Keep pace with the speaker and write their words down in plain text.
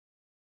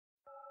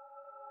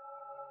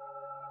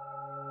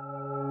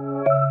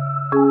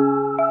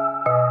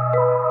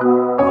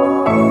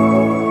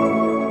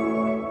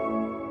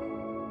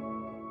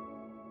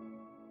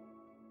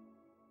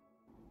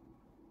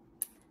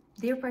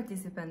Dear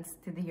participants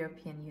to the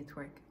European Youth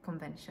Work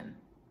Convention,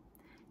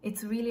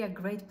 it's really a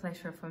great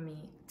pleasure for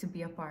me to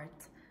be a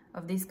part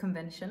of this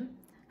convention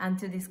and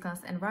to discuss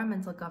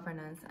environmental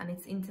governance and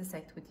its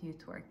intersect with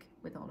youth work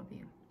with all of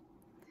you.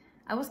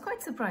 I was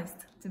quite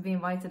surprised to be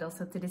invited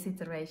also to this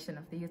iteration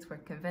of the Youth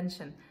Work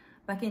Convention.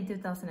 Back in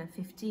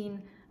 2015,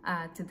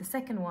 to the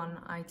second one,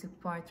 I took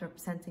part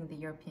representing the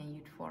European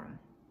Youth Forum.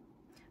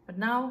 But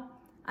now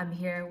I'm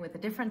here with a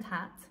different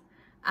hat,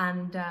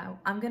 and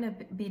I'm going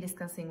to be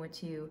discussing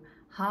with you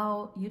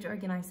how youth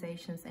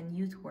organizations and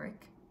youth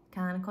work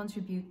can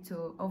contribute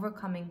to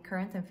overcoming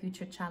current and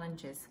future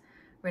challenges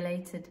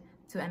related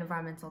to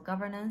environmental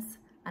governance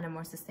and a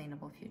more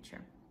sustainable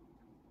future.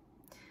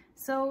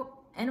 So,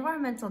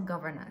 environmental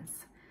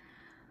governance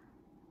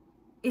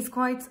is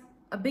quite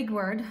a big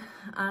word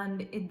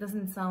and it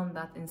doesn't sound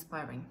that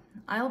inspiring.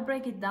 I'll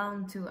break it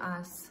down to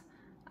as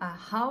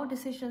how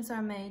decisions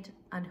are made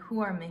and who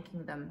are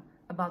making them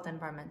about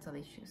environmental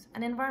issues.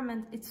 And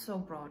environment, it's so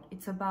broad.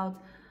 It's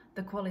about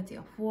the quality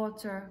of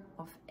water,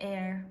 of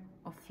air,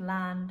 of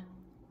land,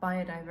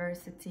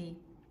 biodiversity,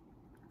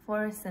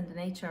 forests and the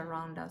nature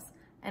around us,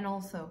 and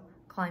also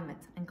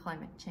climate and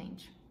climate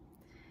change.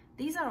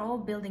 These are all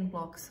building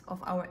blocks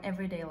of our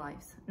everyday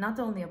lives, not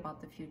only about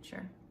the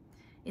future.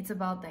 It's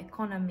about the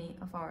economy,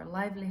 of our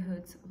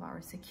livelihoods, of our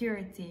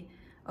security,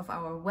 of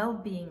our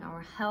well-being,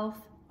 our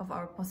health, of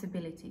our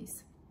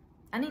possibilities.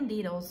 And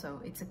indeed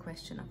also it's a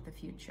question of the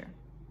future.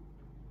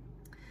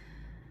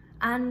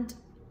 And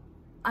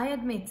I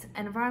admit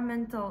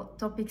environmental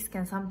topics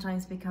can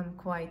sometimes become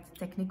quite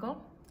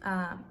technical.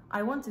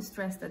 I want to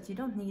stress that you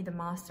don't need a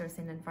master's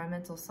in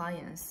environmental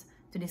science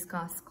to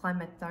discuss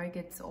climate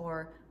targets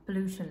or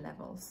pollution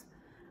levels.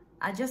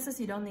 Just as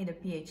you don't need a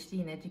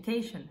PhD in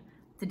education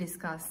to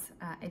discuss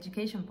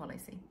education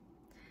policy.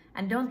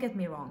 And don't get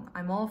me wrong,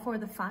 I'm all for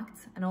the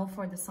facts and all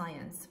for the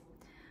science.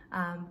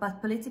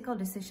 But political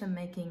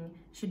decision-making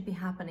should be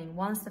happening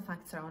once the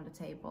facts are on the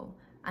table.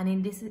 And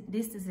in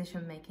this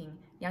decision-making,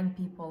 young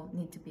people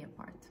need to be a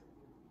part.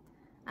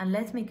 And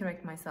let me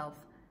correct myself,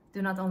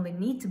 do not only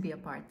need to be a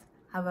part,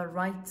 have a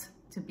right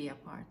to be a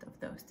part of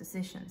those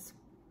decisions.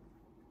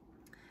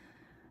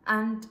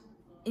 And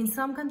in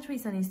some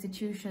countries and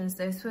institutions,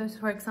 there's,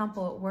 for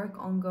example, work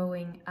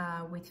ongoing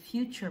with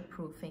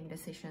future-proofing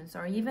decisions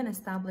or even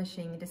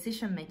establishing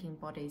decision-making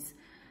bodies,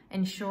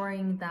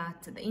 ensuring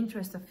that the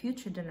interests of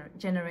future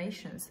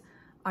generations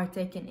are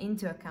taken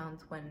into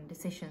account when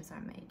decisions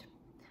are made.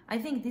 I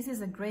think this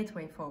is a great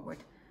way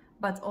forward,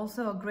 but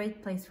also a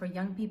great place for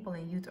young people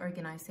and youth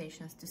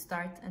organizations to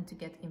start and to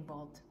get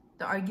involved.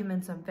 The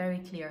arguments are very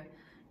clear.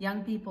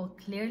 Young people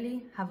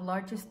clearly have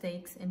larger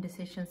stakes in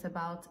decisions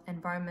about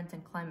environment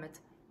and climate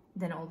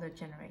than older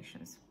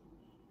generations.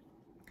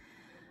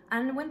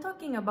 And when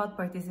talking about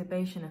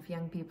participation of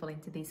young people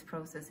into these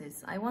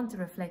processes, I want to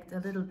reflect a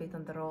little bit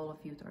on the role of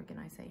youth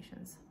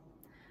organizations.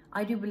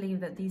 I do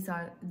believe that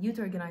youth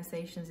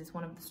organizations is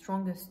one of the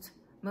strongest,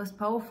 most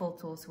powerful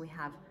tools we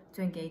have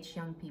to engage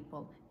young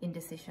people in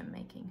decision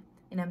making,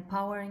 in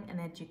empowering and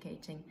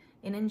educating,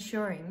 in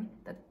ensuring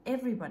that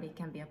everybody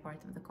can be a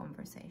part of the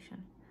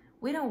conversation.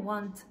 We don't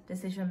want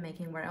decision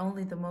making where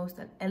only the most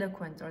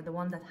eloquent or the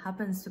one that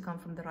happens to come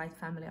from the right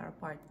family are a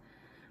part.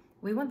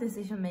 We want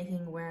decision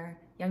making where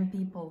young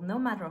people, no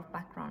matter of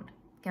background,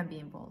 can be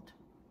involved,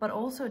 but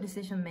also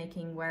decision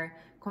making where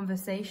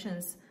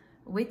conversations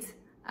with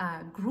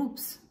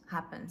groups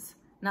happens,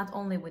 not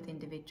only with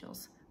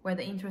individuals, where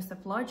the interests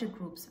of larger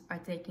groups are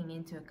taking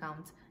into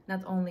account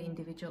not only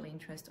individual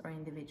interest or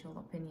individual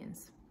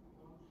opinions.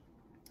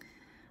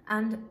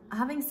 And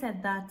having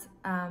said that,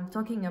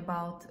 talking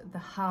about the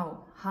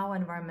how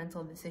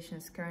environmental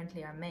decisions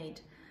currently are made,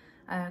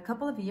 a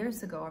couple of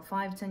years ago, or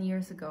 5-10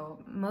 years ago,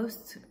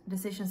 most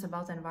decisions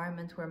about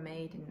environment were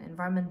made in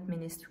environment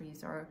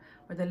ministries or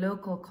the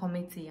local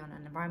committee on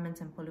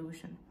environment and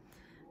pollution.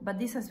 But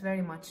this has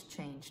very much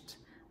changed.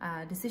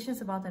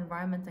 Decisions about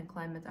environment and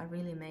climate are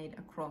really made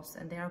across,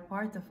 and they are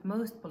part of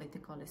most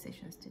political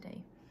decisions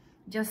today.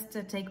 Just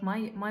to take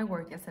my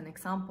work as an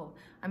example,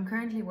 I'm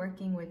currently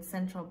working with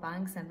central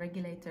banks and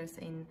regulators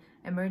in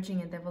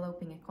emerging and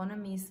developing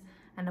economies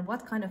and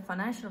what kind of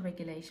financial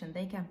regulation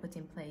they can put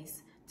in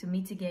place to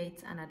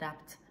mitigate and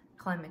adapt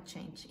climate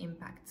change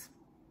impacts.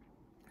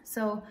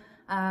 So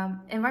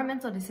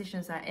environmental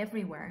decisions are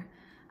everywhere,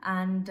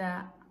 and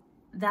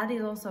that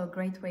is also a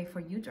great way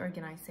for youth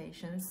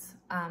organizations,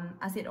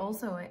 as it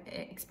also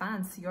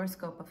expands your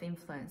scope of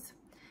influence.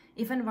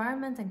 If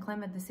environment and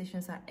climate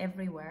decisions are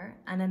everywhere,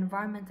 and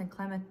environment and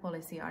climate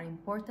policy are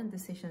important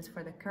decisions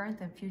for the current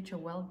and future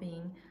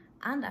well-being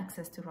and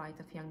access to right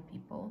of young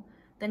people,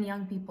 then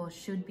young people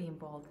should be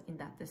involved in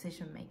that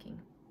decision-making.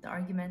 The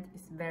argument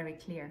is very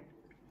clear.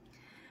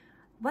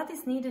 What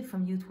is needed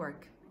from youth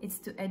work? It's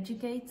to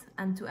educate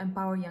and to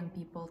empower young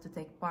people to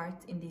take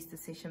part in these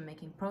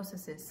decision-making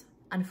processes,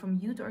 and from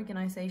youth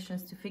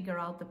organizations to figure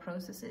out the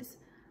processes,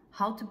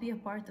 how to be a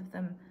part of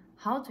them,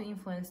 how to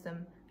influence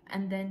them,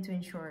 and then to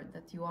ensure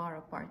that you are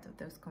a part of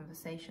those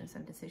conversations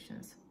and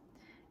decisions.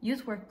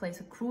 Youth work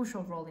plays a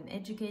crucial role in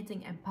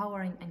educating,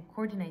 empowering, and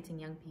coordinating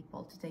young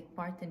people to take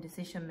part in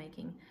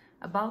decision-making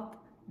about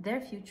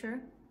their future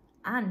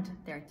and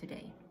their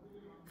today.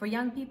 For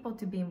young people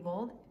to be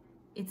involved,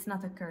 it's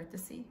not a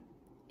courtesy,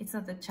 it's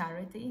not a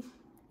charity,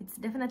 it's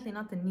definitely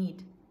not a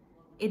need.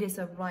 It is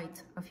a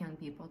right of young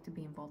people to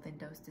be involved in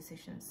those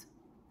decisions.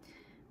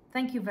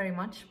 Thank you very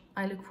much.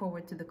 I look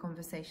forward to the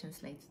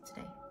conversations later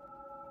today.